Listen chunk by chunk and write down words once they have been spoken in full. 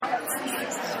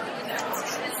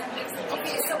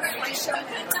So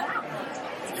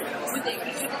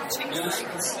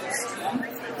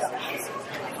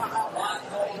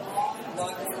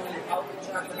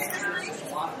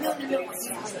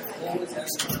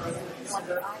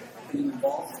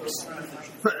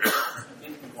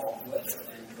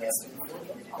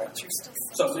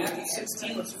Matthew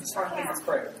 16, let's start with this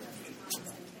prayer.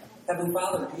 Heavenly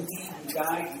Father, you lead, you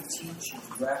guide, you teach, you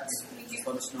direct. Just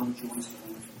let us know what you want us to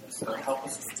learn from this. Lord, help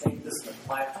us to take this and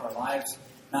apply it to our lives,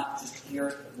 not just hear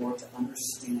it, but Lord, to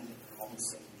understand it and all the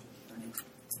same.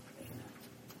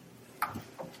 Amen.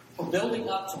 We're building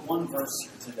up to one verse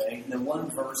here today, and the one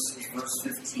verse is verse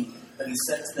 15. That he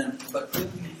said to them, "But who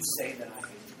do you say that I am?"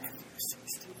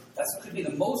 That could be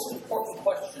the most important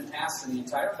question asked in the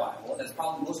entire Bible. That's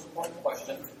probably the most important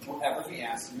question will ever be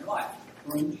asked in your life.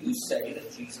 Who do you say that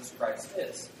Jesus Christ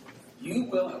is? You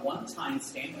will at one time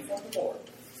stand before the Lord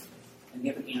and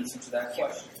give an answer to that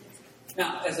question.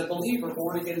 Now, as a believer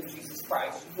born again in Jesus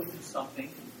Christ, you will do something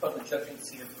from the judgment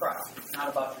seat of Christ. It's not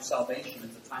about your salvation.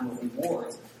 It's a time of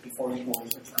rewards before you go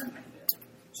into eternity.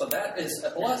 So that is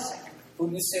a blessing. Who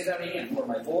do you say that I am? You are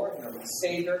my Lord, you are my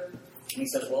Savior. And he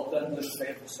says, "Well done, good and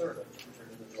faithful servant. Return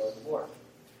to the joy of the Lord."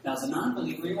 Now, as a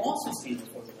non-believer, you also stand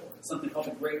before the Lord. It's something called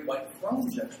the Great White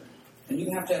Throne Judgment. And you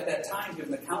have to, at that time, give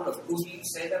an account of who do you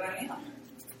say that I am?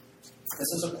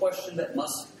 This is a question that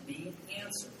must be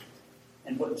answered.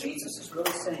 And what Jesus is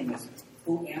really saying is,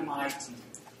 who am I to you?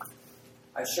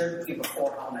 I shared with you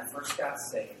before how when I first got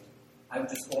saved, I would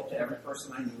just go up to every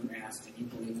person I knew and ask, "Do you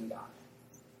believe in God?"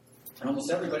 And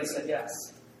almost everybody said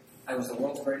yes. I was the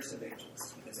world's greatest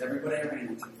evangelist because everybody I ran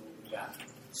into believed in God.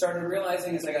 Started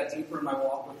realizing as I got deeper in my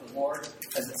walk with the Lord,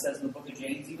 as it says in the book of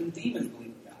James, even demons believe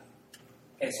in God.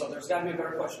 Okay, so there's got to be a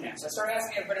better question to ask. I started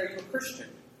asking everybody, "Are you a Christian?"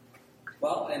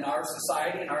 Well, in our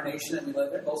society, in our nation that we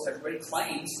live in, most everybody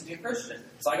claims to be a Christian.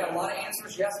 So I got a lot of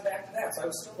answers yes back to that. So I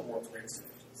was still the world's greatest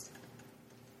evangelist.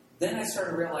 Then I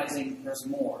started realizing there's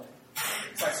more.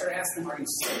 So I started asking them, "Are you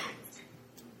saved?"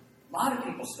 A lot of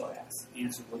people still ask. The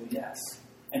answer was yes.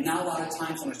 And now a lot of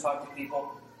times when I talk to people,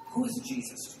 who is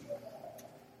Jesus to you?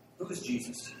 Who is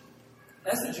Jesus to you?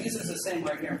 That's what Jesus is saying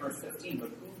right here in verse 15. But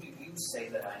who do you say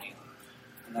that I am?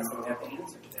 And that's what we have to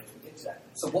answer today to get to that.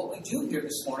 So what we do here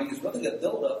this morning is really a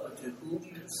build-up to who do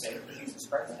you say that Jesus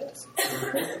Christ is?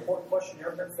 The most important question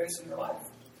you're ever going to face in your life.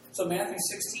 So Matthew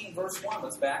 16, verse 1.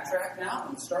 Let's backtrack now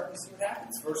and start and see what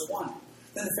happens. Verse 1.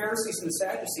 Then the Pharisees and the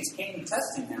Sadducees came and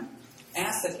testing him,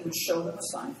 asked that he would show them a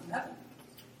sign from heaven.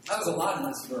 That was a lot in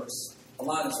this verse. A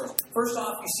lot in this verse. First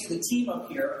off, you see the team up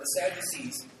here of the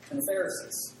Sadducees and the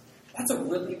Pharisees. That's a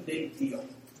really big deal.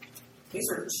 These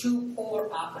are two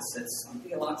polar opposites on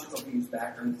theological views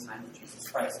back during the time of Jesus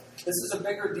Christ. This is a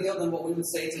bigger deal than what we would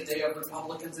say today of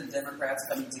Republicans and Democrats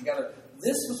coming together.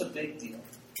 This was a big deal.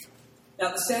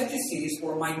 Now, the Sadducees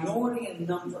were a minority in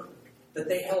number, but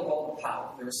they held all the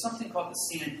power. There was something called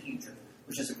the Sanhedrin,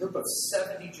 which is a group of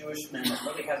 70 Jewish men that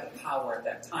really had the power at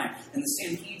that time. And the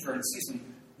Sanhedrin,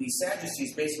 the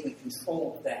Sadducees basically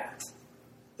controlled that.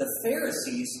 The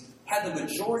Pharisees had the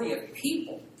majority of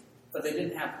people, but they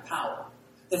didn't have the power.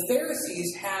 The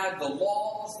Pharisees had the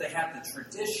laws, they had the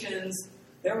traditions.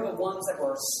 They were the ones that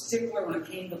were a stickler when it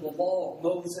came to the law of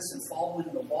Moses and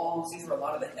following the laws. These were a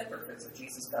lot of the hypocrites that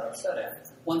Jesus got upset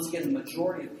at. Once again, the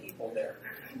majority of people there.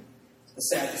 The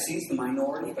Sadducees, the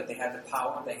minority, but they had the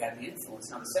power, they had the influence.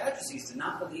 Now, the Sadducees did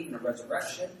not believe in a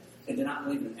resurrection. They did not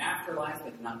believe in an afterlife. They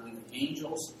did not believe in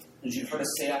angels. As you've heard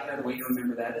us say out there, the way you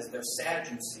remember that is they're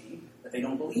Sadducee, but they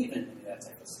don't believe in any of that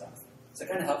type of stuff. So it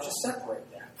kind of helps you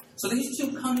separate that. So these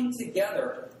two coming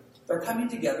together, they're coming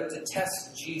together to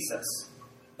test Jesus.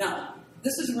 Now,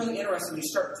 this is really interesting when you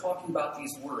start talking about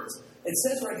these words. It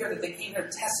says right here that they came here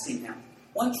testing him.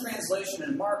 One translation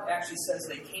in Mark actually says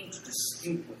they came to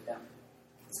dispute with him.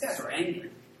 These guys were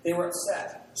angry. They were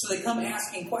upset. So they come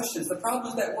asking questions. The problem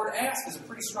is that word ask is a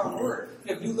pretty strong word. If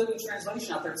you have New Living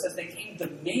Translation out there, it says they came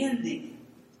demanding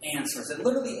answers. It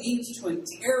literally means to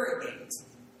interrogate.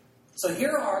 So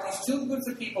here are these two groups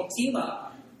of people team up.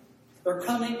 They're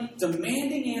coming,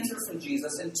 demanding answers from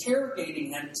Jesus,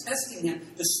 interrogating him, testing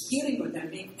him, disputing with him,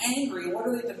 being angry. What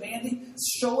are they demanding?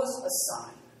 Show us a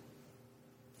sign.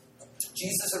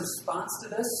 Jesus' response to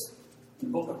this, in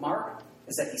the book of Mark,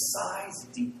 is that he sighs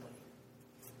deeply.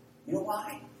 You know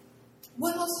why?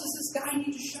 What else does this guy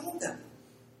need to show them?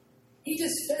 He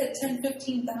just fed 10,000,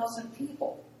 15,000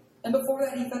 people. And before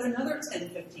that, he fed another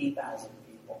 10,000, 15,000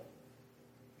 people.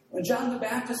 When John the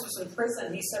Baptist was in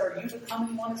prison, he said, "Are you the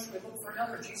coming one, or should we look for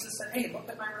another?" Jesus said, "Hey, look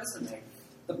at my resume.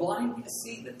 The blind can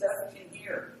see, the deaf can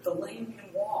hear, the lame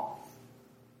can walk.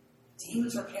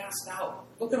 Demons are cast out.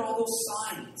 Look at all those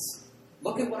signs.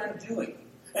 Look at what I'm doing."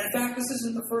 And in fact, this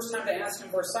isn't the first time they asked him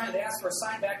for a sign. They asked for a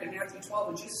sign back in Matthew 12,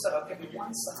 and Jesus said, I'll give you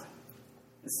one sign.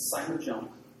 It's the sign of Jonah.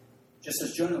 Just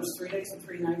as Jonah was 3 days and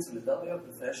 3 nights in the belly of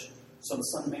the fish, so the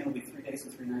Son of Man will be 3 days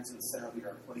and 3 nights in the center of the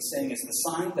earth. What he's saying is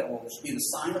the sign that will be the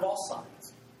sign of all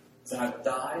signs is that I will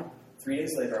die, 3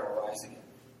 days later I will rise again.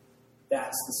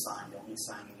 That's the sign, the only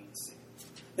sign you need to see.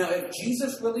 Now, if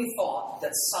Jesus really thought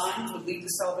that signs would lead to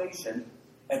salvation,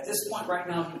 at this point right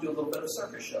now he would do a little bit of a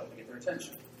circus show to get their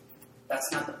attention. That's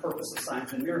not the purpose of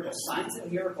signs and miracles. Signs and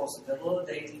miracles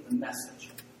validate the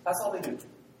message. That's all they do.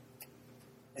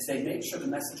 Is they make sure the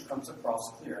message comes across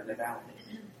clear and they validate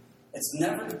it. It's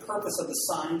never the purpose of the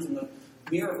signs and the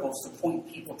miracles to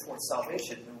point people towards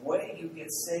salvation. The way you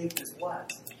get saved is what?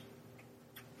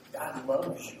 God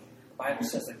loves you. The Bible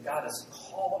says that God has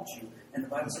called you, and the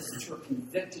Bible says that you are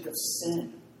convicted of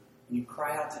sin, and you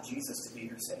cry out to Jesus to be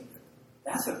your Savior.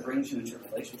 That's what brings you into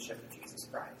a relationship with Jesus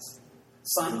Christ.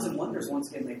 Signs and wonders,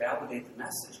 once again, they validate the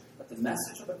message, but the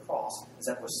message of the cross is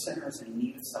that we're sinners in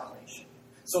need of salvation.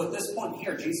 So at this point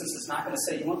here, Jesus is not going to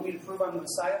say, you want me to prove I'm the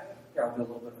Messiah? Here, I'll do a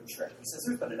little bit of a trick. He says,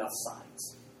 there's been enough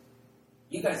signs.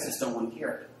 You guys just don't want to hear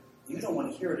it. You don't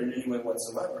want to hear it in any way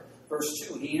whatsoever. Verse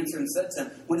 2, he answered and said to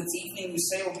him, when it's evening, you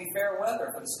say it will be fair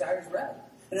weather, for the sky is red.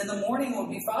 And in the morning it will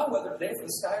be foul weather today, for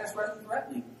the sky is red and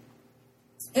threatening.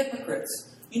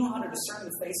 Hypocrites, you know how to discern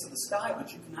the face of the sky,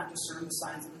 but you cannot discern the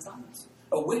signs of the times.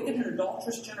 A wicked and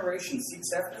adulterous generation seeks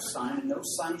after a sign, and no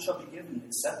sign shall be given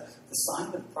except the sign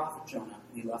of the prophet Jonah.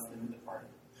 And he left them and departed.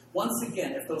 Once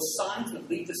again, if those signs would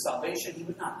lead to salvation, he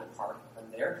would not depart from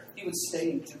there. He would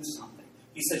stay and do something.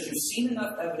 He says, you've seen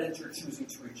enough evidence, you're choosing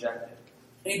to reject it.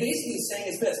 And he basically is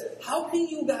saying is this, how can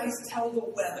you guys tell the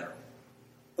weather,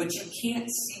 but you can't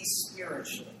see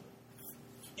spiritually?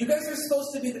 You guys are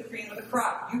supposed to be the cream of the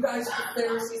crop. You guys are the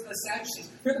Pharisees and the Sadducees.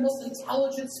 You're the most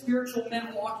intelligent spiritual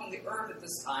men walking the earth at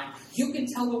this time. You can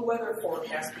tell the weather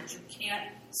forecast, but you can't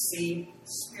see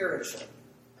spiritually.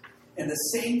 And the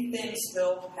same thing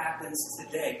still happens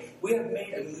today. We have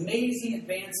made amazing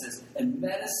advances in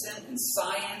medicine and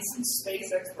science and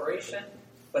space exploration,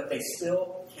 but they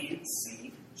still can't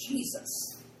see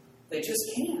Jesus. They just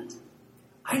can't.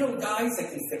 I know guys that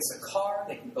can fix a car,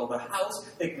 they can build a house,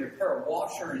 they can repair a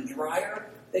washer and dryer,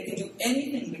 they can do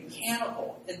anything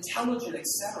mechanical, intelligent,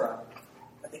 etc.,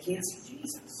 but they can't see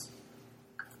Jesus.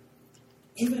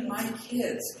 Even my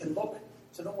kids can look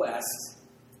to the west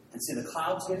and see the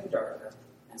clouds getting darker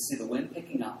and see the wind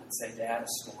picking up and say, Dad, a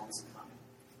storm is coming.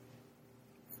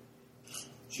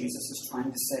 Jesus is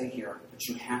trying to say here that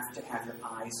you have to have your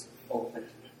eyes open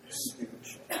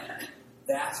spiritually.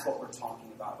 That's what we're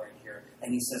talking about right here.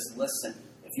 And he says, listen,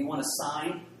 if you want a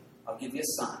sign, I'll give you a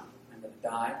sign. I'm going to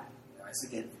die and rise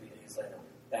again 3 days later.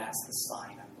 That's the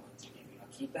sign I'm going to give you. Now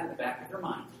keep that in the back of your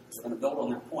mind, because we're going to build on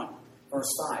that point. Verse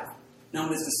 5. Now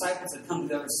when his disciples had come to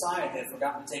the other side, they had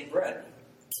forgotten to take bread.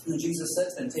 And Jesus said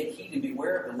to them, take heed and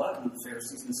beware of the leaven of the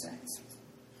Pharisees and the Sadducees.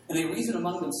 And they reasoned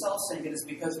among themselves, saying, it is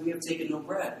because we have taken no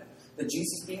bread. But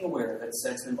Jesus, being aware of it,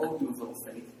 said to them, oh, you of little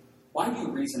faith, why do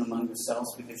you reason among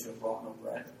yourselves because you have brought no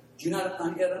bread? Do you not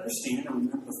yet understand or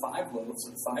remember the 5 loaves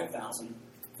of the 5,000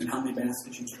 and how many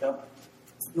baskets you took up?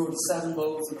 Nor the 7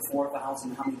 loaves of the 4,000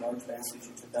 and how many large baskets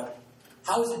you took up?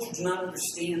 How is it you do not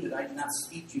understand that I did not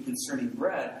speak to you concerning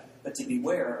bread, but to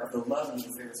beware of the leaven of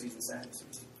the Pharisees and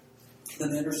Sadducees?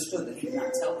 Then they understood that he did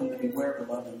not tell them to beware of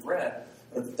the leaven of bread,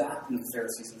 but of the doctrine of the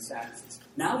Pharisees and Sadducees.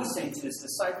 Now he's saying to his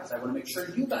disciples, I want to make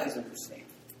sure you guys understand.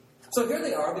 So here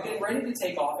they are, they're getting ready to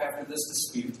take off after this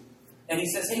dispute. And he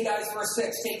says, hey guys, verse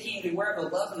 6, take heed and beware of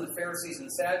the leaven of the Pharisees and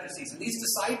the Sadducees. And these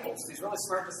disciples, these really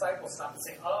smart disciples, stop and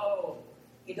say, oh,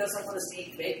 he doesn't want us to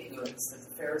eat baked goods that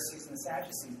the Pharisees and the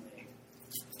Sadducees made.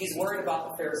 He's worried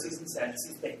about the Pharisees and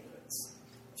Sadducees baked goods.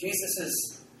 Jesus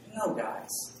says, no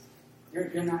guys, you're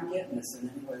not getting this in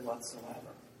any way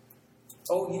whatsoever.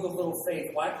 Oh, you of little faith,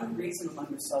 why do you reason among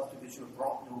yourselves because you have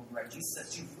brought no bread? Jesus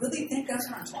says, do you really think that's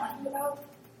what I'm talking about?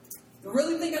 You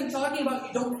really think I'm talking about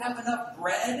you don't have enough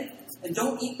bread and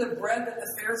don't eat the bread that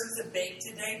the Pharisees have baked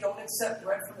today? Don't accept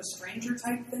bread from a stranger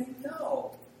type thing?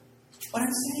 No. What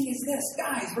I'm saying is this.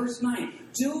 Guys, verse 9.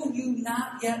 Do you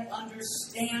not yet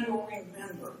understand or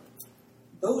remember?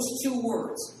 Those 2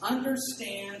 words.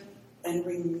 Understand and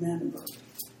remember.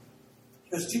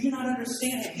 Because do you not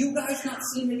understand? Have you guys not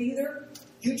seen it either?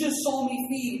 You just saw me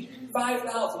feed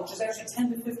 5,000, which is actually 10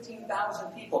 to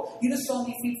 15,000 people. You just saw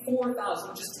me feed 4,000,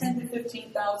 which is 10 to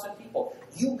 15,000 people.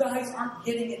 You guys aren't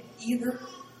getting it either.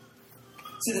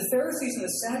 See, the Pharisees and the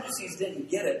Sadducees didn't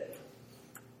get it.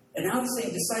 And now he's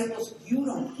saying, disciples, you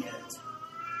don't get it.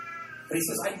 But he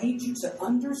says, I need you to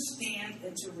understand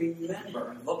and to remember.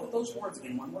 And look at those words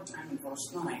again one more time in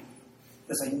verse 9.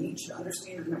 because I need you to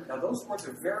understand and remember. Now, those words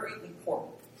are very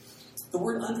important. The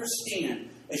word understand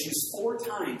is used 4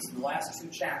 times in the last 2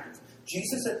 chapters.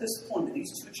 Jesus, at this point in these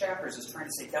 2 chapters, is trying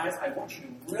to say, guys, I want you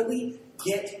to really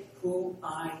get who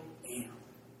I am.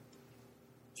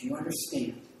 Do you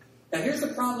understand? Now, here's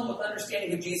the problem with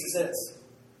understanding who Jesus is.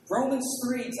 Romans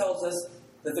 3 tells us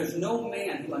that there's no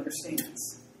man who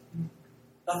understands.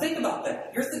 Now, think about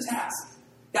that. Here's the task.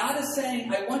 God is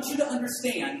saying, I want you to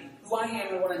understand who I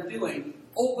am and what I'm doing.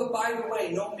 Oh, but by the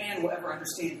way, no man will ever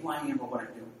understand who I am or what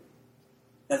I'm doing.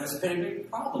 Now, there's a pretty big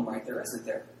problem right there, isn't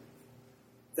there?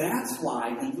 That's why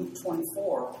in Luke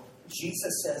 24,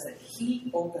 Jesus says that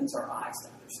He opens our eyes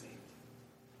to understand.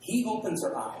 He opens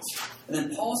our eyes. And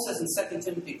then Paul says in 2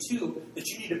 Timothy 2 that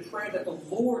you need to pray that the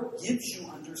Lord gives you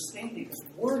understanding, because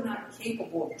we're not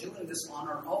capable of doing this on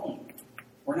our own.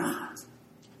 We're not.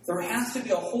 There has to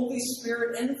be a Holy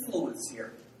Spirit influence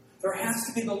here. There has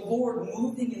to be the Lord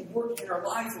moving and working in our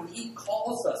lives where He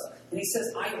calls us. And He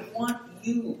says, I want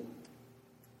you.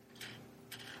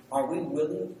 Are we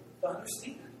willing to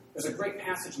understand? There's a great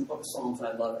passage in the book of Psalms, and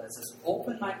I love it. It says,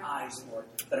 open my eyes, Lord,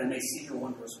 that I may see your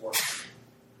wondrous works.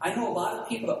 I know a lot of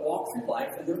people that walk through life,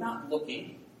 and they're not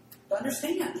looking to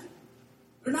understand.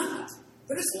 They're not.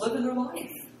 They're just living their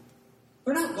life.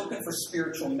 They're not looking for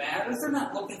spiritual matters. They're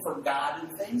not looking for God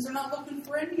and things. They're not looking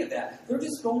for any of that. They're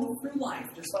just going through life,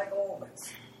 just like all of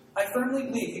us. I firmly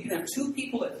believe you can have 2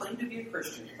 people that claim to be a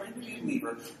Christian, claim to be a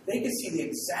believer. They can see the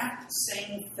exact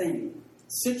same thing.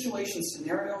 Situation,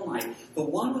 scenario in life. The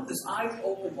one with his eyes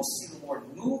open will see the Lord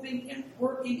moving and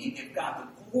working and give God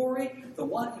the glory. The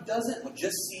one who doesn't will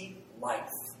just see life.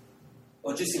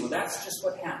 Will just see, well, that's just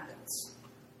what happens.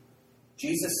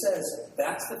 Jesus says,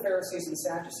 that's the Pharisees and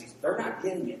Sadducees. They're not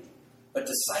getting it. But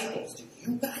disciples, do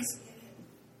you guys get it?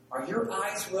 Are your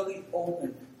eyes really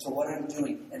open to what I'm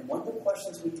doing? And one of the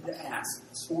questions we need to ask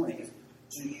this morning is,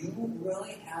 do you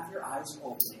really have your eyes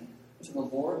open to the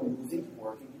Lord moving and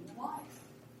working in your life?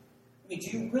 I mean,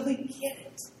 do you really get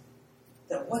it?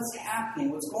 That what's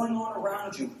happening, what's going on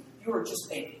around you, you are just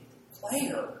a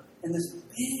player in this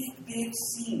big, big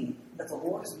scene that the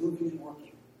Lord is moving and working.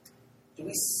 Do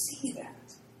we see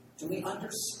that? Do we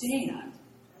understand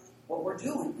what we're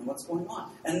doing and what's going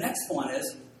on? And the next one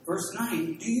is, verse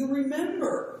 9, do you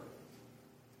remember?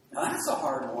 Now that's a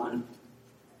hard one.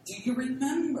 Do you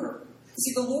remember?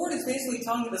 See, the Lord is basically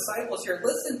telling the disciples here,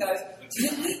 listen, guys, do you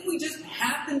think we just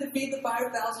happened to feed the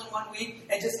 5,000 one week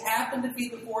and just happened to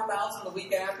feed the 4,000 the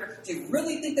week after? Do you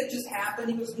really think that just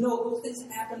happened? He goes, no, those things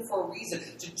happen for a reason,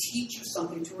 to teach you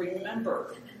something to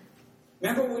remember.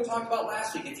 Remember what we talked about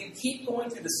last week? If you keep going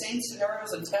through the same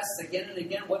scenarios and tests again and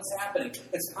again, what's happening?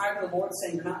 It's probably the Lord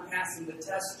saying you're not passing the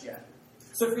test yet.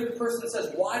 So if you're the person that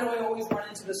says, why do I always run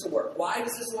into this at work? Why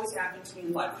does this always happen to me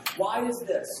in life? Why is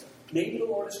this? Maybe the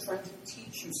Lord is trying to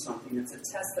teach you something. It's a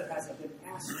test that hasn't been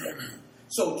passed yet.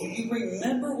 So do you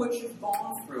remember what you've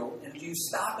gone through? And do you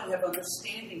stop and have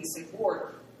understanding and say,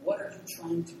 Lord, what are you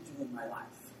trying to do in my life?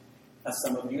 Now,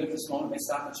 some of you at this moment may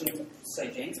stop and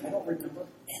say, James, I don't remember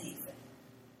anything.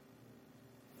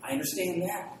 I understand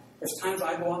that. There's times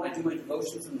I go out and I do my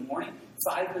devotions in the morning.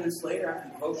 5 minutes later, after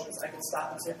the devotions, I can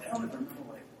stop and say, I don't even remember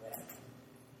what I read.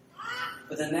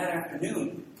 But then that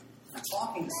afternoon, I'm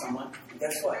talking to someone, and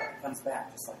guess what? It comes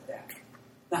back just like that.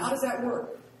 Now, how does that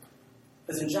work?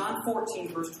 Because in John 14,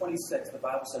 verse 26, the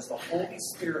Bible says, the Holy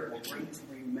Spirit will bring to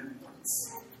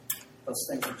remembrance those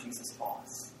things that Jesus taught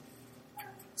us.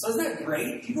 So isn't that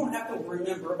great? You don't have to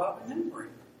remember about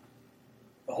remembering.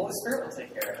 The Holy Spirit will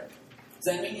take care of it.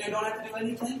 Does that mean you don't have to do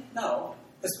anything? No.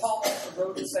 Because Paul also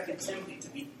wrote in 2 Timothy to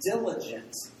be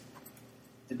diligent,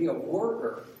 to be a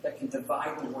worker that can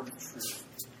divide the word of truth.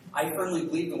 I firmly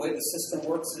believe the way the system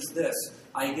works is this.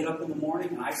 I get up in the morning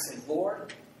and I say,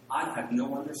 Lord, I have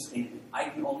no understanding. I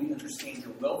can only understand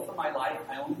your will for my life.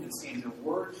 I only understand your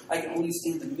word. I can only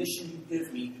understand the mission you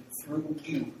give me through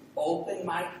you. Open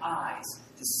my eyes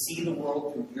to see the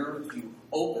world through your view.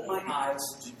 Open my eyes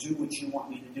to do what you want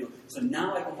me to do. So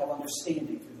now I can have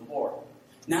understanding through the Lord.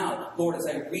 Now, Lord, as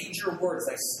I read your word,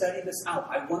 as I study this out,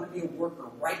 I want to be a worker,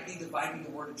 rightly dividing the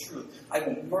word of truth. I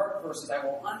will mark verses. I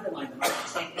will underline them. I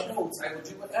will take notes. I will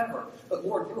do whatever. But,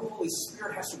 Lord, your Holy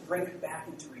Spirit has to bring it back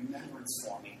into remembrance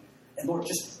for me. And, Lord,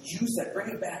 just use that. Bring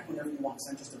it back whenever you want, because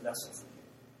I'm just a vessel for you.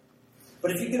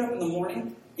 But if you get up in the morning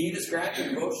and you just grab your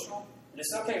devotional and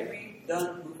just, okay, read,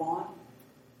 done, move on,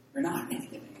 you're not going to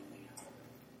get anything out of it.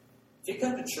 If you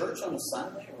come to church on a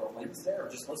Sunday or a Wednesday or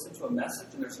just listen to a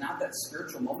message and there's not that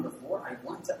spiritual moment of, Lord, I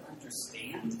want to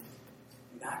understand,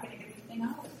 you're not going to get anything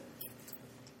out of it.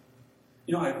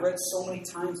 You know, I've read so many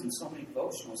times in so many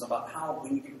devotionals about how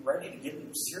when you get ready to get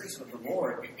serious with the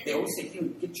Lord, they always say,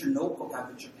 get your notebook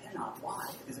out, get your pen out. Why?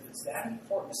 Because if it's that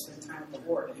important to spend time with the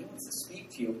Lord and He wants to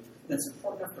speak to you, then it's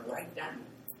important enough to write down.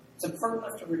 It's important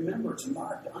enough to remember, to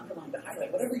mark, to underline, to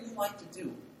highlight, whatever you like to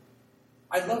do.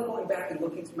 I love going back and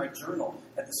looking through my journal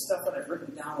at the stuff that I've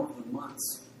written down over the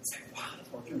months. It's like, wow,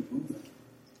 Lord, you're moving.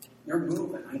 You're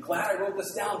moving. I'm glad I wrote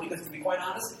this down because, to be quite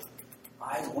honest,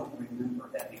 I wouldn't remember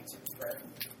that answer to prayer.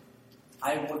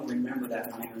 I wouldn't remember that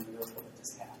minor miracle that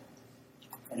just happened.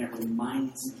 And it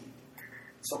reminds me.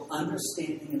 So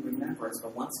understanding and remembrance,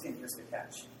 but once again, here's the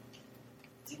catch.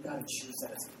 You've got to choose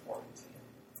that as important to you.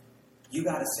 You've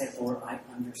got to say, Lord, I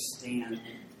understand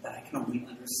that I can only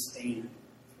understand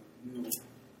through you.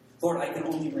 Lord, I can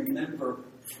only remember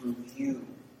through you.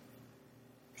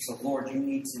 So, Lord, you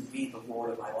need to be the Lord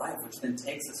of my life, which then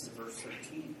takes us to verse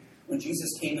 13. When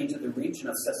Jesus came into the region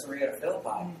of Caesarea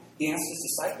Philippi, He asked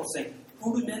His disciples, saying,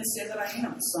 who do men say that I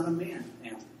am, the Son of Man?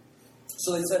 And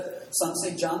so they said, some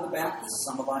say John the Baptist,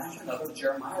 some Elijah, another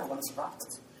Jeremiah, or one of the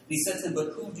prophets. And He said to them,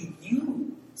 but who do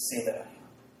you say that I am?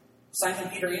 Simon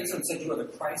Peter answered and said, you are the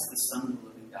Christ, the Son of the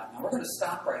living God. Now, we're going to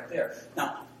stop right there.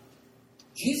 Now,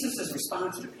 Jesus'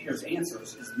 response to Peter's answer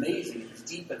is amazing, it's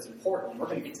deep, it's important, and we're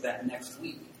going to get to that next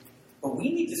week. But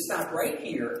we need to stop right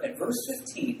here at verse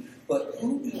 15. But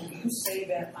who do you say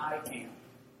that I am?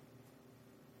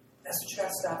 That's what you got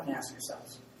to stop and ask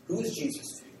yourselves. Who is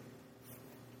Jesus to you?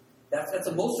 That's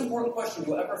the most important question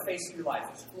you'll ever face in your life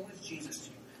is who is Jesus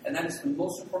to you? And that is the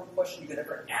most important question you could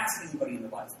ever ask anybody in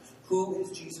their life. Who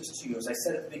is Jesus to you? As I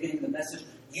said at the beginning of the message,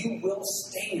 you will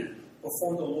stand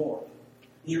before the Lord.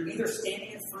 You're either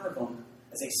standing in front of Him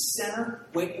as a sinner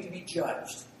waiting to be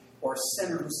judged or a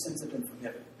sinner whose sins have been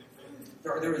forgiven.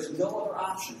 There is no other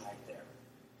option right there.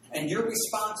 And your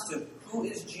response to who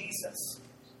is Jesus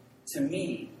to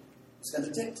me is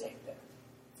going to dictate that.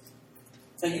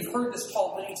 Now, you've heard this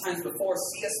taught many times before.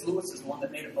 C.S. Lewis is the one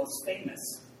that made it most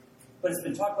famous. But it's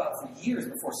been talked about for years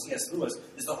before C.S. Lewis,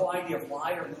 is the whole idea of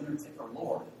liar, lunatic, or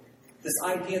Lord. This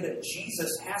idea that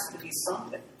Jesus has to be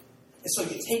something. And so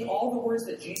you take all the words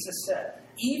that Jesus said.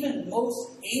 Even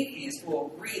most atheists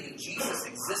will agree that Jesus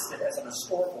existed as an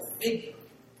historical figure.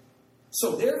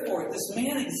 So therefore, if this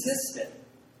man existed,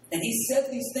 and he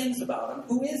said these things about him,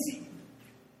 who is he?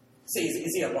 Say,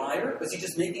 is he a liar? Was he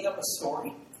just making up a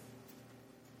story?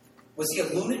 Was he a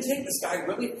lunatic? This guy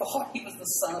really thought he was the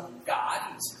Son of God.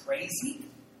 He was crazy.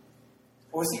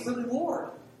 Or was he really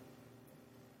Lord?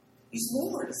 He's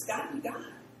Lord. He's got to be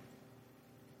God.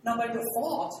 Now, by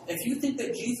default, if you think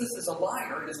that Jesus is a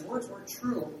liar and His words weren't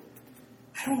true,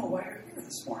 I don't know why you're here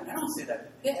this morning. I don't say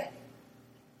that to pick.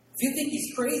 If you think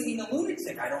He's crazy and a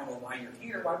lunatic, I don't know why you're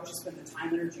here. Why would you spend the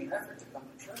time, energy, and effort to come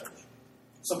to church?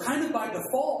 So kind of by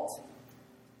default,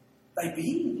 by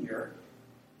being here,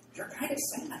 you're kind of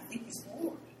saying, I think He's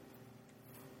Lord.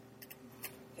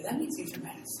 Okay, that means He's your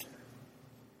master.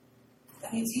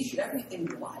 That means He's everything in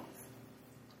your life.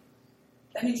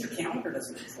 That means your calendar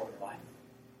doesn't control your life.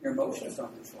 Your emotions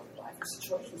don't control your life. Your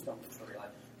situations don't control your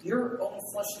life. Your own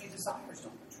fleshly desires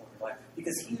don't control your life.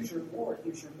 Because He is your Lord.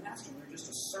 He is your master. You're just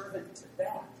a servant to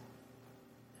that.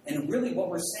 And really what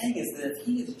we're saying is that if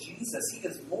He is Jesus, He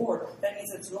is Lord, that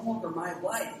means it's no longer my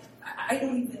life. I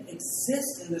don't even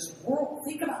exist in this world.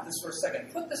 Think about this for a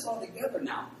second. Put this all together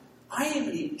now. I am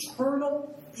an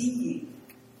eternal being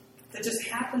that just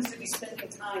happens to be spending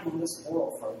time on this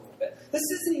world for a little bit. This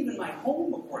isn't even my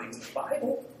home according to the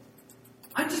Bible.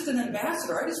 I'm just an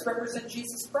ambassador. I just represent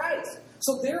Jesus Christ.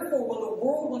 So therefore, when the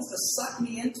world wants to suck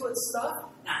me into its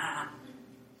stuff, nah,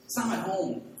 it's not my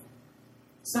home.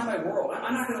 It's not my world.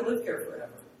 I'm not going to live here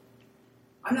forever.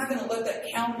 I'm not going to let that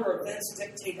calendar of events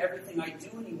dictate everything I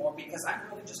do anymore because I'm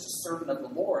really just a servant of the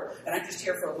Lord. And I'm just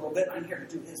here for a little bit. I'm here to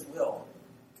do His will.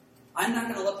 I'm not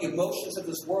going to let the emotions of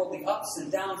this world, the ups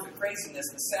and downs, the craziness,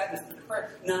 the sadness, the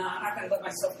depression. No, I'm not going to let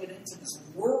myself get into this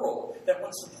world that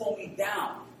wants to pull me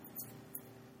down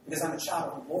because I'm a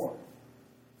child of the Lord.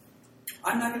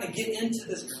 I'm not going to get into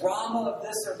this drama of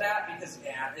this or that because,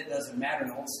 it doesn't matter in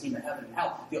the whole scheme of heaven and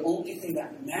hell. The only thing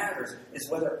that matters is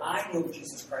whether I know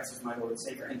Jesus Christ as my Lord and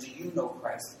Savior, and do you know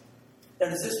Christ? Now,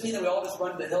 does this mean that we all just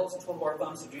run to the hills and twiddle our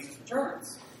thumbs until Jesus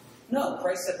returns? No,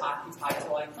 Christ said, occupy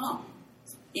till I come.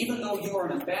 Even though you are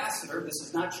an ambassador, this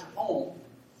is not your home,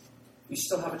 you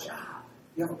still have a job.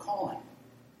 You have a calling.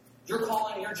 Your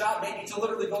calling, your job may be to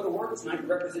literally go to work tonight and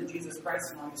represent Jesus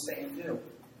Christ in all you say and do.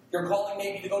 Your calling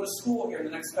may be to go to school here in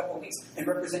the next couple of weeks and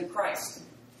represent Christ.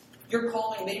 Your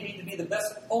calling may be to be the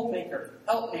best homemaker,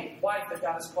 helpmate, wife that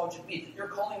God has called you to be. Your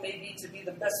calling may be to be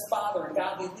the best father and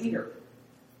godly leader.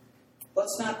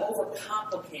 Let's not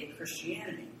overcomplicate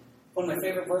Christianity. One of my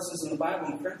favorite verses in the Bible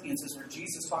in Corinthians is where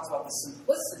Jesus talks about the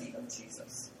simplicity of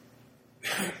Jesus.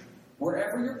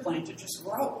 Wherever you're planted, just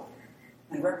grow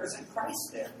and represent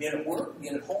Christ there. Be it at work, be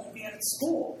it at home, be it at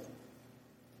school.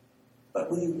 But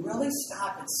when you really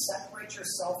stop and separate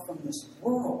yourself from this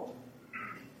world,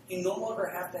 you no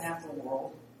longer have to have the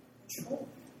world control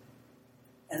you.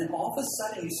 And then all of a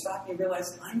sudden you stop and you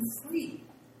realize, I'm free.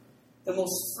 The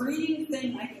most freeing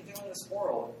thing I can do in this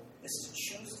world is to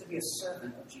choose to be a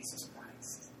servant of Jesus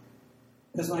Christ.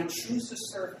 Because when I choose to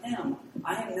serve Him,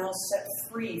 I am now set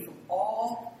free from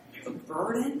all the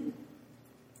burden.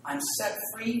 I'm set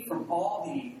free from all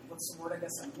the, what's the word I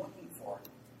guess I'm looking for?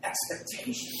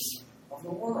 Expectations of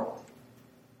the world.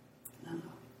 No,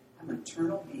 I'm an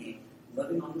eternal being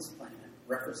living on this planet,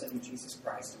 representing Jesus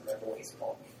Christ in whatever way He's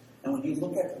called me. And when you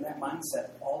look at it from that mindset,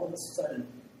 all of a sudden,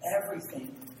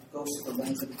 everything goes through the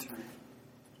lens of eternity.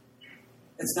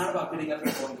 It's not about getting up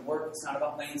and going to work. It's not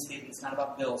about landscaping. It's not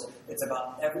about bills. It's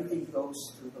about everything goes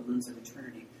through the lens of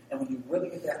eternity. And when you really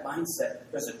get that mindset,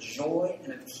 there's a joy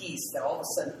and a peace that all of a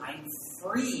sudden I'm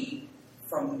free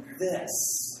from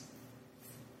this.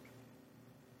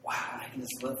 Wow, I can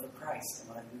just live for Christ and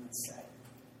what I do and say.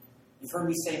 You've heard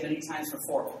me say many times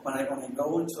before, when I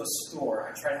go into a store,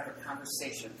 I try to have a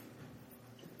conversation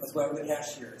with whoever the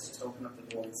cashier is. Just open up the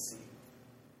door and see.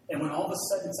 And when all of a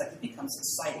sudden it's like it becomes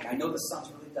exciting. I know this sounds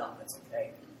really dumb. That's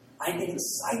okay. I get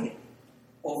excited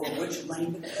over which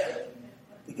lane to pick.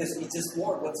 Because it's just,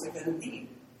 Lord, what's it going to be?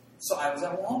 So I was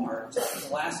at Walmart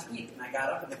just last week, and I got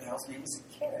up, and the gal's name was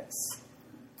Karis.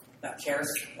 Now, Karis,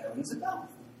 that rings a bell.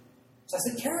 So I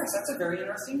said, Karis, that's a very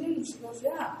interesting name. She goes,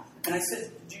 yeah. And I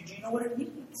said, do you know what it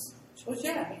means? She goes,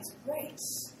 yeah, it means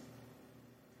grace.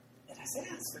 And I said,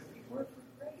 yeah, it's the Greek word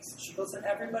for grace. And she goes, and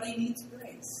everybody needs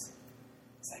grace.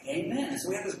 It's like, amen. So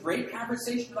we had this great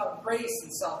conversation about grace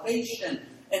and salvation.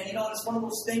 And, it's one of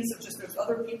those things that just there's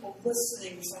other people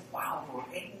listening. It's like, wow, Lord,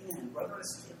 amen. Brother and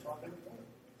sister talking to the Lord.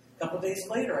 A couple of days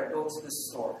later, I go to this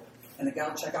store. And the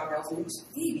checkout gal's name was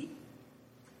Phoebe.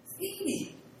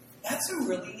 Phoebe. That's a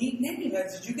really neat name.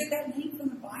 Did you get that name from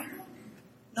the Bible?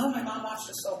 No, my mom watched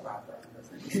a soap opera.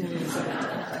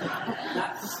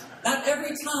 Not every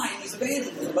time he's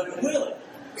available, but I'm willing.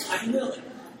 I'm willing.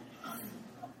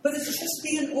 But it's just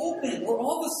being open, where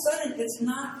all of a sudden it's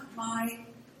not my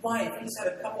life. I just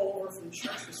had a couple over from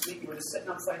church this week. We were just sitting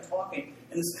outside talking,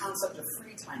 and this concept of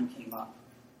free time came up.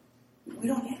 We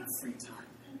don't have free time.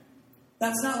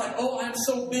 That's not like, oh, I'm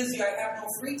so busy, I have no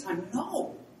free time.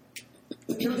 No.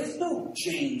 There is no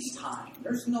James time.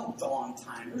 There's no dawn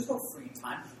time. There's no free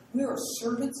time. We are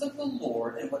servants of the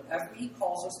Lord, and whatever He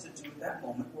calls us to do at that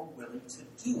moment, we're willing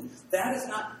to do. That is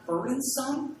not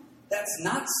burdensome. That's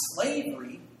not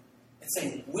slavery. It's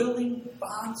a willing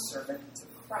bondservant to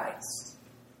Christ,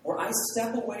 where I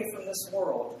step away from this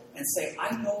world and say,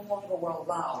 I no longer will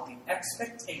allow the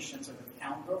expectations or the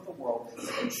calendar of the world to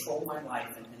control my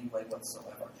life in any way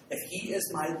whatsoever. If He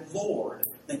is my Lord,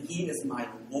 then He is my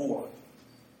Lord.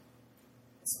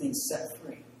 It's being set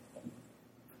free.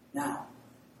 Now,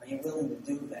 are you willing to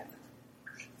do that?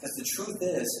 Because the truth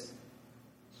is,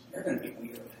 you're going to be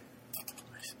weird.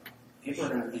 People are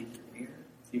going to think you're weird.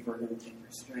 People are going to think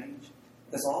you're strange.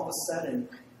 Because all of a sudden,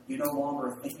 you no longer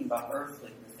are thinking about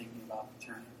earthly, you're thinking about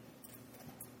eternity.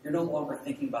 You're no longer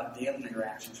thinking about daily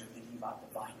interactions, you're thinking about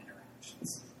divine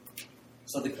interactions.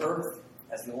 So the earth,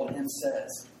 as the old hymn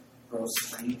says, grows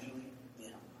strangely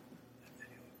dim.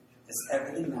 Because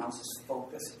everything else is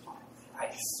focused on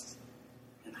Christ.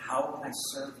 And how can I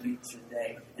serve you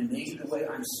today? And maybe the way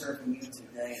I'm serving you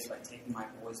today is by taking my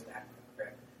boys back to the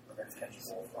crib. We're going to catch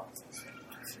bullfrogs this week.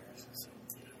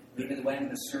 Maybe the way I'm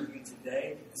going to serve you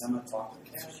today is I'm going to talk to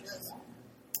the cashier.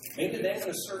 Maybe the way I'm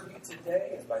going to serve you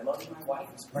today is by loving my wife,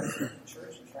 as president of the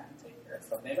church, and trying to take care of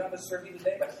stuff. Maybe I'm going to serve you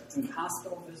today by doing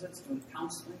hospital visits, doing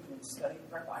counseling, doing study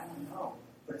prep. I don't know.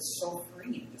 But it's so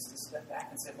freeing just to step back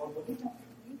and say, well, what do you want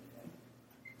from me today?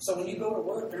 So when you go to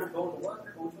work, you're not going to work,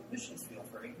 you're going to a missions field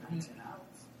for 8, 9, 10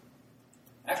 hours.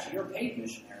 Actually, you're a paid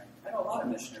missionary. I know a lot of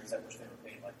missionaries that wish they were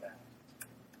paid like that.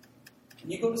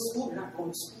 When you go to school, you're not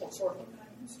going to school. So what can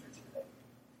I minister today?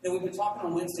 Now, we've been talking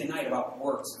on Wednesday night about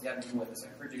works. If you haven't been with us, I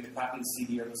encourage you to copy the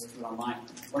CD or listen to it online.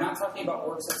 We're not talking about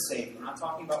works that save you. We're not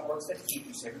talking about works that keep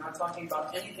you safe. We're not talking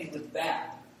about anything with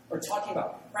that. We're talking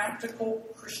about practical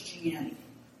Christianity.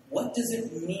 What does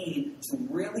it mean to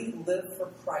really live for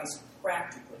Christ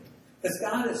practically? Because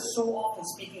God is so often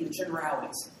speaking in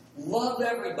generalities. Love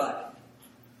everybody.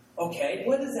 Okay,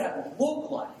 what does that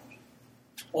look like?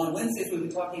 Well, on Wednesdays, we've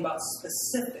been talking about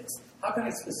specifics. How can I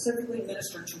specifically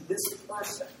minister to this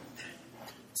person?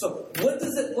 So, what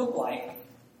does it look like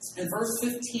in verse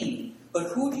 15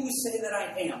 But who do you say that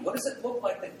I am? What does it look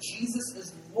like that Jesus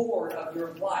is Lord of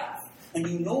your life? And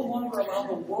you no longer allow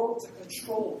the world to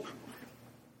control you.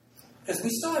 Because we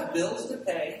still have bills to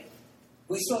pay.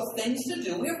 We still have things to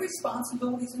do. We have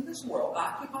responsibilities in this world.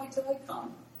 Occupy till I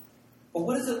come. But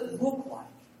what does it look like?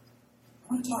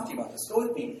 I want to talk to you about this. Go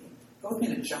with me. Go with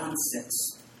me to John 6.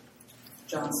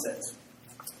 John 6.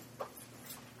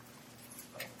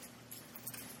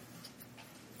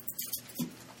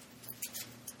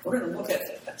 We're going to look at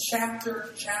a chapter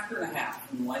and a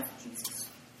half in the life of Jesus.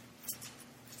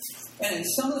 And in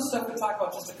some of the stuff we talked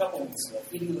about just a couple weeks ago,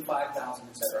 feeding the 5,000,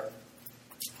 etc.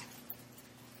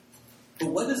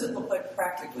 But what does it look like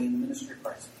practically in the ministry of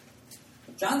Christ?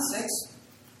 John 6,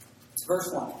 verse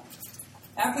 1.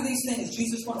 After these things,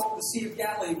 Jesus went over the Sea of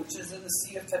Galilee, which is in the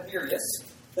Sea of Tiberias.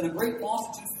 Then a great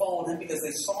multitude followed him because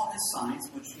they saw his signs,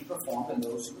 which he performed in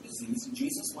those who were diseased. And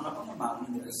Jesus went up on the mountain,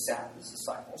 and there he sat with his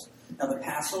disciples. Now the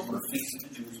Passover feast of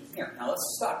the Jews was near. Now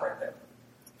let's stop right there.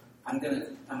 I'm going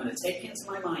to take you into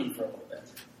my mind for a little bit.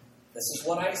 This is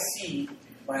what I see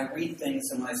when I read things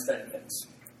and when I study things.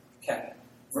 Okay,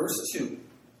 verse 2.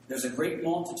 There's a great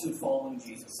multitude following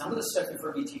Jesus. Some of the stuff you've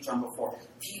heard me teach on before.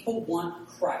 People want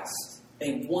Christ.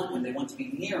 They want him. They want to be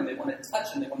near him. They want to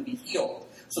touch him. They want to be healed.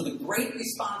 So the great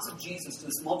response of Jesus to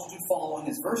this multitude following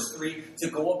is verse 3,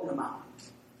 to go up in a mountain.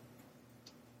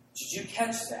 Did you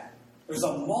catch that? There's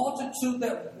a multitude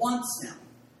that wants him.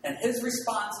 And his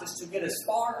response is to get as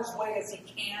far away as he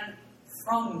can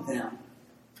from them.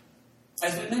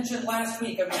 As we mentioned last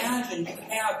week, imagine you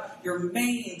have your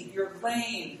maimed, your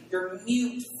lame, your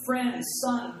mute friend,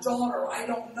 son, daughter, I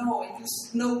don't know, and you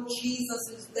know Jesus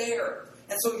is there.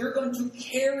 And so you're going to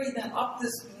carry them up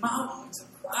this mountain to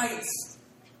Christ.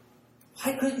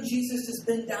 Why couldn't Jesus just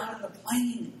been down in the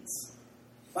plains?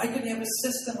 Why couldn't he have a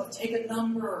system of take a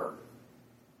number?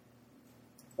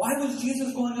 Why was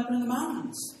Jesus going up into the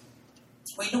mountains?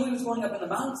 We know he was going up in the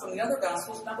mountains from the other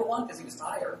Gospels. Number one, because he was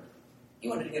tired. He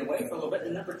wanted to get away for a little bit.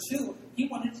 And number two, he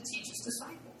wanted to teach his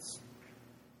disciples.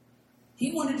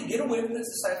 He wanted to get away with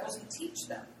his disciples and teach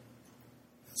them.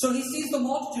 So he sees the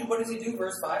multitude. What does he do?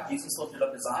 Verse 5, Jesus lifted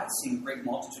up his eyes, seeing a great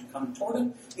multitude coming toward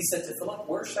him. He said to Philip,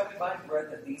 where shall we buy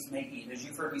bread that these may eat? As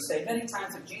you've heard me say many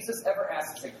times, if Jesus ever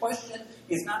asks a question,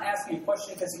 he's not asking a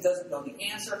question because he doesn't know the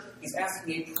answer. He's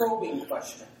asking a probing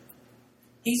question.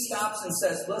 He stops and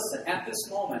says, listen, at this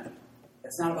moment,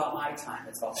 it's not about my time.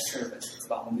 It's about service. It's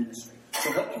about the ministry.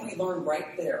 So what can we learn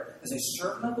right there? As a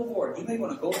servant of the Lord, you may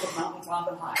want to go to the mountaintop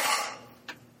and high.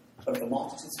 But if the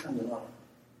multitudes come, you love them.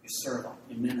 You serve them.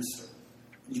 You minister.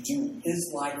 You do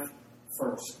his life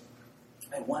first.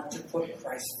 I want to put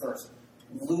Christ first.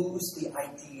 Lose the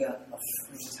idea of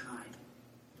free time.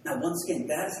 Now, once again,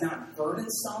 that is not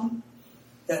burdensome.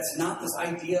 That's not this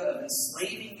idea of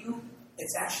enslaving you.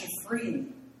 It's actually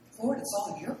freeing. Lord, it's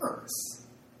all yours.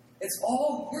 It's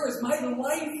all yours. My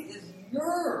life is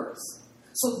yours.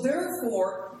 So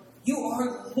therefore, you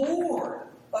are Lord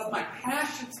of my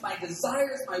passions, my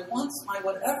desires, my wants, my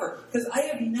whatever. Because I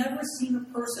have never seen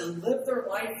a person live their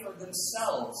life for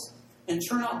themselves and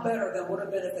turn out better than would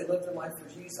have been if they lived their life for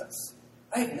Jesus.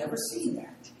 I have never seen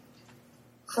that.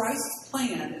 Christ's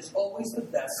plan is always the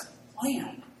best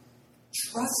plan.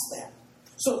 Trust that.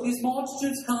 So these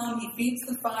multitudes come, he feeds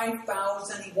the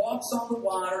 5,000, he walks on the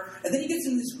water, and then he gets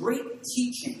into this great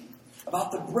teaching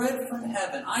about the bread from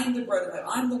heaven. I am the bread of heaven.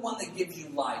 I'm the one that gives you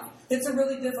life. It's a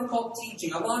really difficult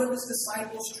teaching. A lot of his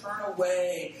disciples turn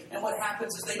away, and what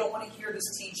happens is they don't want to hear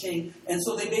this teaching, and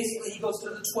so he goes to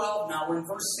the 12 now. We're in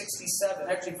verse 67,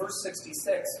 actually verse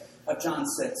 66 of John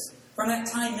 6. From that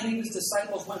time, many of his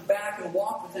disciples went back and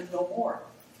walked with him no more.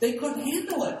 They couldn't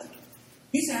handle it.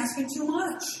 He's asking too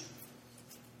much.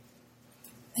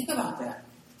 Think about that.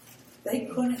 They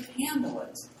couldn't handle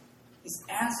it. He's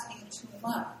asking too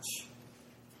much.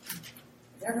 Have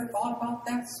you ever thought about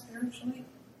that spiritually?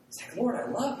 It's like, Lord, I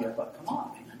love you, but come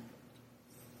on, man.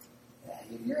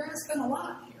 You're asking a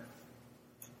lot here.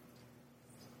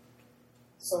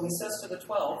 So he says to the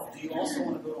 12, do you also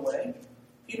want to go away?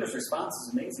 Peter's response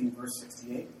is amazing in verse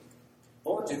 68.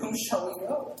 Lord, to whom shall we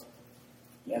go?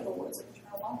 You have the words of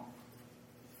eternal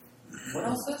life. What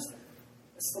else is there?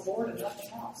 It's the Lord and nothing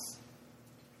else.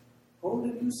 Who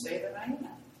do you say that I am?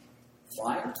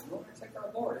 Why are you going to take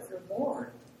our Lord? If you're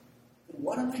Lord, then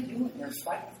what am I doing here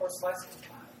fighting for a slice of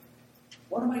pie?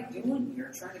 What am I doing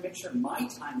here trying to make sure my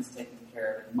time is taken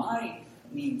care of and my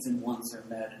needs and wants are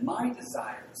met and my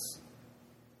desires?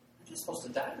 I'm just supposed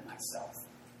to die to myself.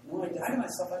 And when I die to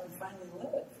myself, I can finally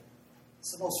live.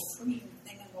 It's the most freeing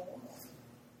thing in the world.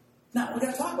 Now, we've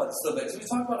got to talk about this a little bit. So we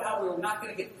talked about how we were not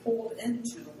going to get pulled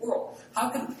into the world. How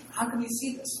can we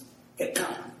see this? Okay,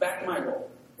 now, back to my role.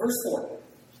 Verse 4.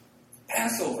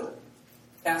 Passover.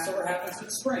 Passover happens in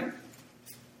spring.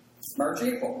 March,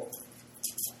 April.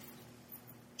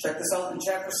 Check this out in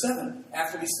chapter 7.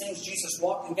 After these things, Jesus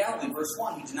walked in Galilee. Verse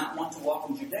 1, he did not want to walk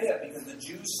in Judea because the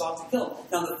Jews sought to kill him.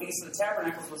 Now the Feast of the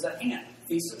Tabernacles was at hand.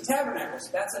 Feast of the Tabernacles,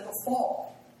 that's in the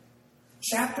fall.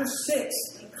 Chapter 6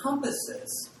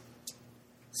 encompasses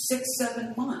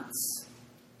 6-7 months.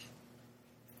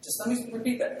 Just let me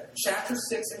repeat that. Chapter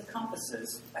 6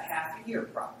 encompasses a half a year,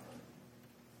 probably.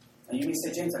 Now you may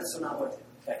say, James, that's still not what.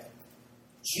 Okay.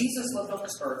 Jesus lived on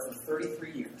this earth for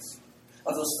 33 years.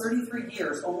 Of those 33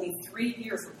 years, only 3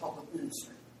 years were public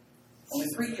ministry. Only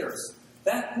 3 years.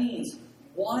 That means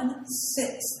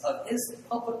 1/6 of his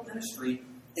public ministry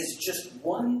is just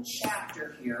one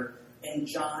chapter here in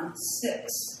John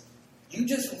 6. You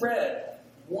just read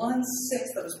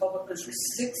 1/6 of his public ministry,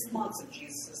 6 months of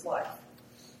Jesus' life.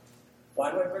 Why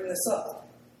do I bring this up?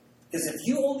 Because if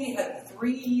you only had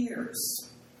 3 years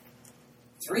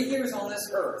on this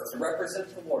earth to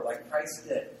represent the Lord like Christ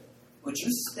did, would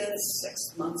you spend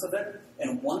 6 months of it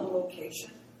in one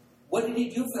location? What did he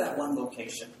do for that one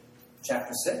location?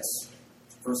 Chapter 6,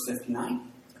 verse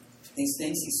 59. These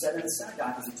things he said in the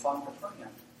synagogue as he taught in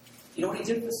Capernaum. You know what he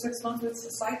did for 6 months with his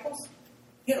disciples?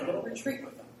 He had a little retreat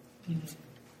with them. Mm-hmm.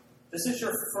 This is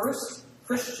your first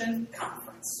Christian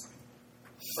conference.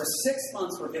 For 6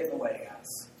 months, we're getting away,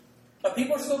 guys. But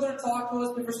people are still going to talk to us.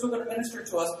 People are still going to minister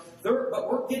to us. But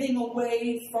we're getting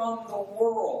away from the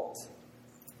world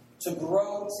to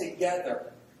grow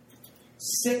together.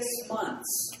 6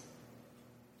 months.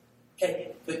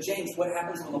 Okay, but James, what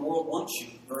happens when the world wants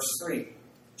you? Verse 3,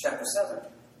 chapter 7.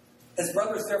 His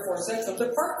brothers therefore said to him,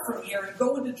 depart from here and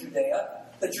go into Judea,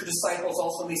 that your disciples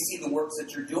also may see the works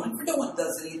that you're doing. For no one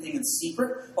does anything in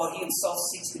secret, while he himself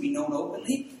seeks to be known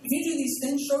openly. If you do these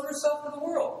things, show yourself to the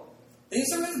world.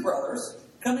 These are his brothers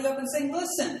coming up and saying,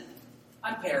 listen,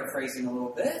 I'm paraphrasing a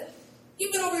little bit.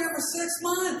 You've been over here for 6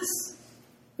 months.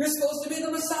 You're supposed to be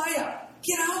the Messiah.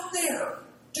 Get out there.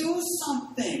 Do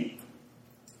something.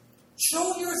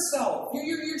 Show yourself.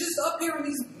 You're just up here in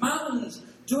these mountains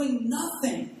doing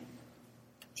nothing.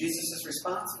 Jesus'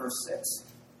 response, verse 6,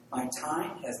 my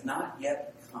time has not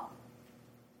yet come.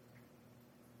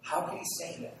 How can he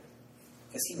say that?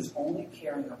 Because he was only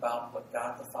caring about what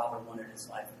God the Father wanted in his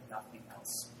life and nothing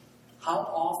else. How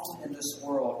often in this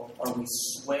world are we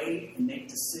swayed and make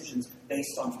decisions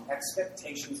based on the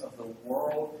expectations of the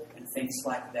world and things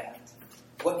like that?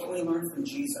 What can we learn from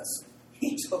Jesus?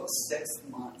 He took 6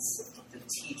 months to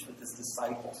teach with his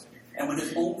disciples. And when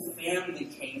his own family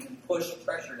came and pushed,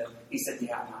 pressured him, he said,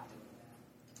 yeah, I'm not doing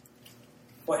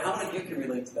that. Boy, how many of you can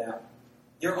relate to that?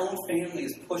 Your own family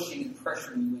is pushing and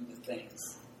pressuring you into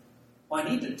things. Well, I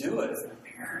need to do it as my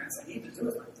parents. I need to do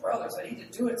it as my brothers. I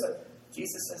need to do it. So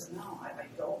Jesus says, no, I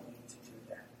don't need to do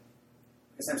that.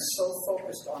 Because I'm so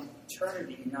focused on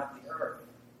eternity and not the earth.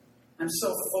 I'm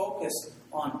so focused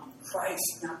on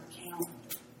Christ, not the calendar.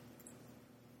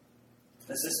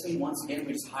 Does this mean once again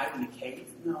we just hide in a cave?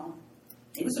 No.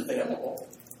 He was available.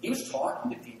 He was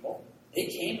talking to people. They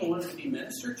came and wanted to be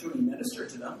ministered to, and he ministered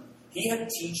to them. He had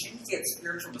teachings. He had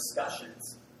spiritual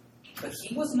discussions. But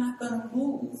he was not going to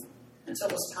move until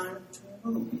it was time to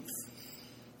move.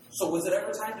 So was it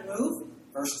ever time to move?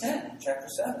 Verse 10, chapter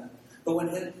 7. But when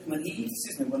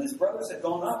his brothers had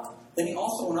gone up, then he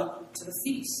also went up to the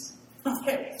feast.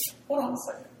 Okay, hold on a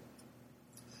second.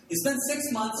 You spent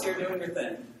 6 months here doing your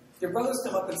thing. Your brothers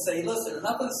come up and say, listen,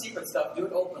 enough of the secret stuff, do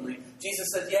it openly. Jesus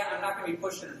says, yeah, I'm not going to be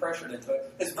pushed and pressured into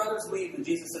it. His brothers leave, and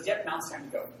Jesus says, yep, now it's time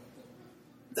to go.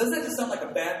 Doesn't that just sound like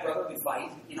a bad brotherly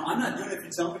fight? I'm not doing it if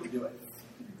you tell me to do it.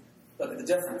 Look at the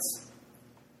difference.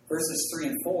 Verses 3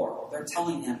 and 4, they're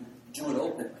telling him, do it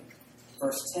openly.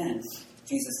 Verse 10,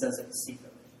 Jesus does it secretly.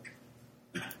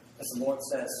 Because the Lord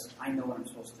says, I know what I'm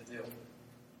supposed to do.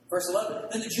 Verse 11,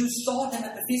 then the Jews saw him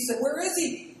at the feast and said, where is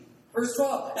he? Verse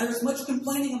 12, and there was much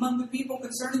complaining among the people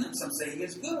concerning him. Some say he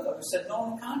is good. Others said, no,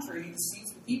 on the contrary, he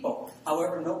deceives the people.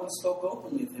 However, no one spoke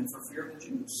openly of him for fear of the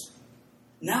Jews.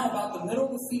 Now, about the middle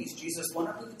of the feast, Jesus went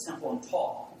up to the temple and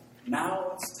taught.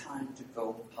 Now it's time to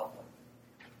go public.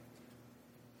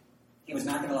 He was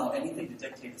not going to allow anything to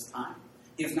dictate his time.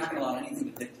 He was not going to allow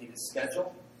anything to dictate his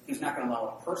schedule. He was not going to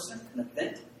allow a person, an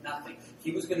event, nothing.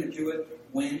 He was going to do it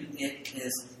when it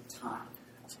is time.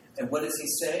 And what does he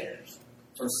say?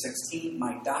 Verse 16,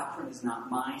 my doctrine is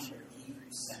not mine, but he who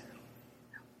sent me.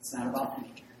 It's not about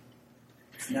me.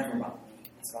 It's never about me.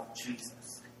 It's about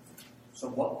Jesus. So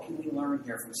what can we learn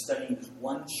here from studying this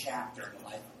one chapter in the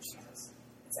life of Jesus?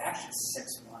 It's actually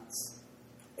 6 months.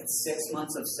 It's 6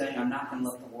 months of saying, I'm not going to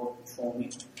let the world control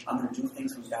me. I'm going to do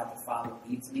things when God the Father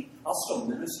leads me. I'll still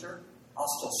minister. I'll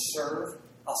still serve.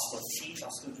 I'll still teach,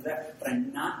 I'll still do that, but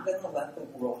I'm not going to let the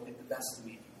world get the best of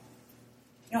me anymore.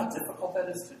 You know how difficult that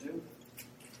is to do?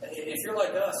 If you're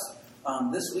like us,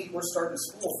 this week we're starting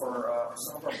school for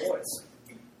some of our boys.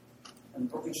 And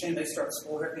Brooke and Shane, they start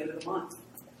school here at the end of the month.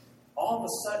 All of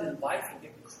a sudden, life will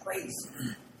get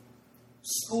crazy.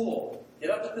 School,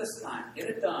 get up at this time, get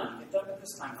it done, get done at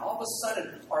this time. And all of a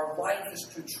sudden, our life is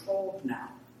controlled now.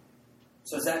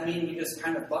 So does that mean you just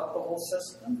kind of buck the whole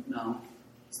system? No.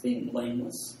 It's being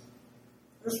blameless.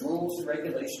 There's rules and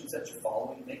regulations that you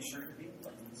follow. You make sure you're being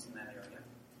blameless in that area.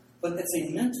 But it's a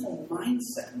mental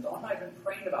mindset. And Dawn and I have been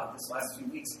praying about this last few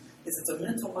weeks. It's a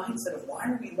mental mindset of why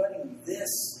are we letting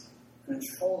this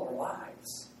control our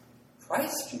lives?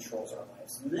 Christ controls our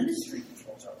lives. Ministry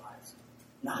controls our lives.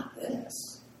 Not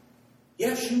this.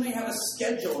 Yes, you may have a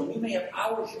schedule and you may have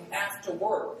hours you have to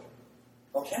work.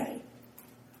 Okay.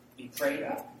 Be prayed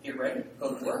up. Get ready.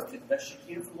 Go to work. Do the best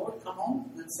you can for the Lord. Come home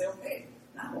and then say, okay,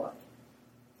 now what?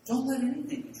 Don't let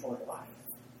anything control your life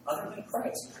other than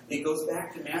Christ. It goes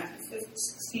back to Matthew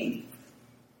 16.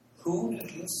 Who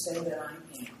do you say that I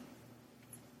am?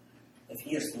 If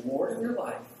he is the Lord of your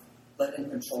life, let him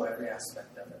control every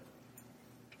aspect of it.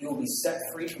 You will be set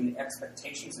free from the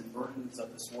expectations and burdens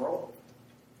of this world.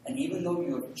 And even though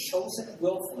you have chosen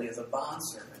willfully as a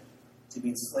bondservant to be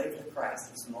enslaved to Christ,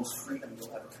 it's the most freedom you'll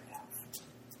ever have.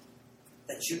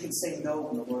 That you can say no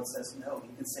when the Lord says no.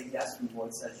 You can say yes when the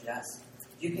Lord says yes.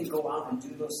 You can go out and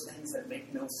do those things that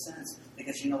make no sense.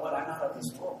 Because you know what? I'm not of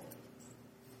this world.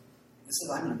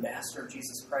 I'm an ambassador of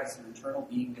Jesus Christ, an eternal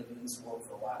being living in this world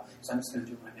for a while. So I'm just going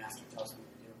to do what my master tells me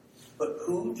to do. But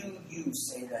who do you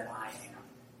say that I am?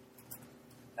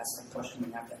 That's the question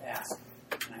we have to ask.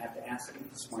 And I have to ask you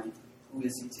this morning, who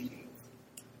is he to you?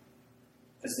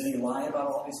 Because did he lie about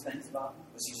all these things about him?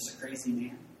 Was he just a crazy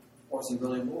man? Or is he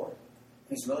really Lord?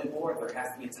 If he's really Lord, there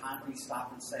has to be a time where you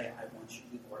stop and say, I want you to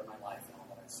be Lord of my life and all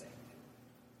that I say to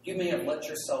you. You may have let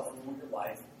yourself rule your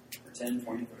life for 10,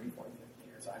 20, 30, 40, 50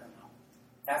 years. I don't know.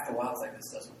 After a while, it's like,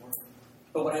 this doesn't work.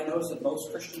 But what I notice with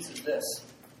most Christians is this.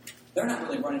 They're not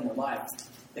really running their life.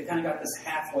 They kind of got this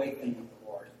halfway thing with the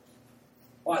Lord.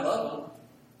 Oh, I love him.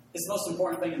 He's the most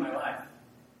important thing in my life.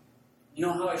 You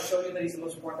know how I show you that he's the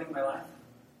most important thing in my life?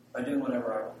 By doing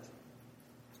whatever I want.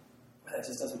 But that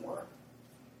just doesn't work.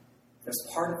 There's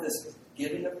part of this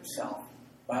giving of yourself.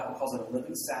 The Bible calls it a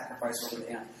living sacrifice over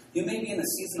the hand. You may be in a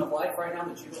season of life right now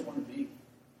that you don't want to be.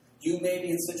 You may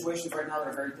be in situations right now that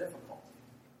are very difficult.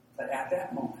 But at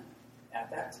that moment,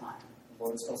 at that time, the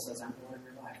Lord still says, I'm Lord of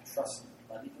your life. Trust me.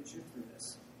 Let me get you through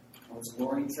this. Let's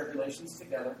glory and tribulations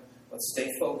together. Let's stay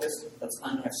focused. Let's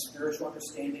have spiritual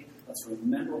understanding. Let's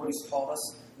remember what he's taught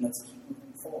us. And let's keep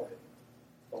moving forward.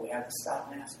 But we have to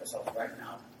stop and ask ourselves right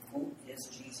now, who is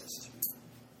Jesus to you?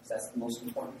 Because that's the most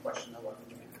important question that we're going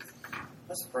to ask.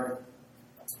 Let's pray.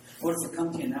 Lord, as we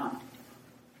come to you now,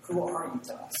 who are you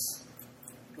to us?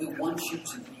 We want you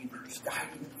to be the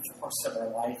guiding force of our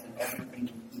life and everything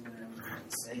we do and everything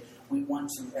we say. We want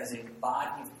to, as a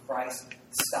body of Christ,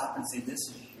 stop and say, this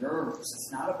is yours. It's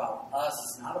not about us.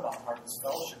 It's not about Harvest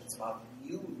Fellowship. It's about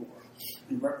you, Lord,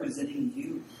 and representing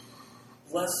you.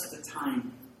 Bless the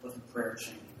time with the prayer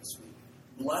chain this week.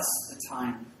 Bless the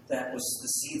time that was the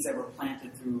seeds that were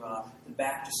planted through the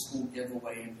back-to-school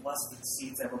giveaway, and bless the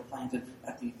seeds that were planted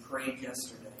at the parade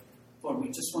yesterday. Lord, we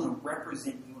just want to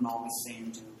represent you in all we say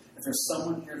and do. If there's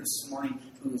someone here this morning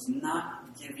who is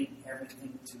not giving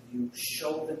everything to you,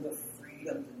 show them the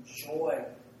freedom, the joy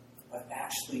of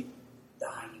actually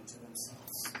dying to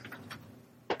themselves.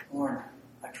 Lord,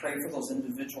 I pray for those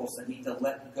individuals that need to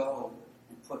let go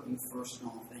and put you first in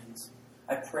all things.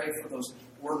 I pray for those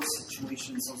work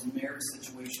situations, those marriage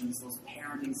situations, those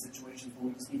parenting situations where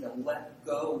we just need to let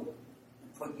go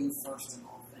and put you first in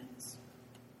all things.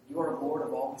 You are Lord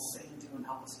of all we say and do, and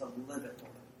help us to live it,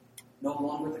 Lord. No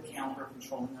longer the calendar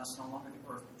controlling us, no longer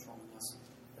the earth controlling us,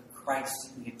 but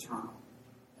Christ the eternal,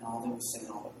 and all that we say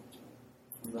and all that we do.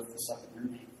 We lift this up in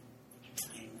your name.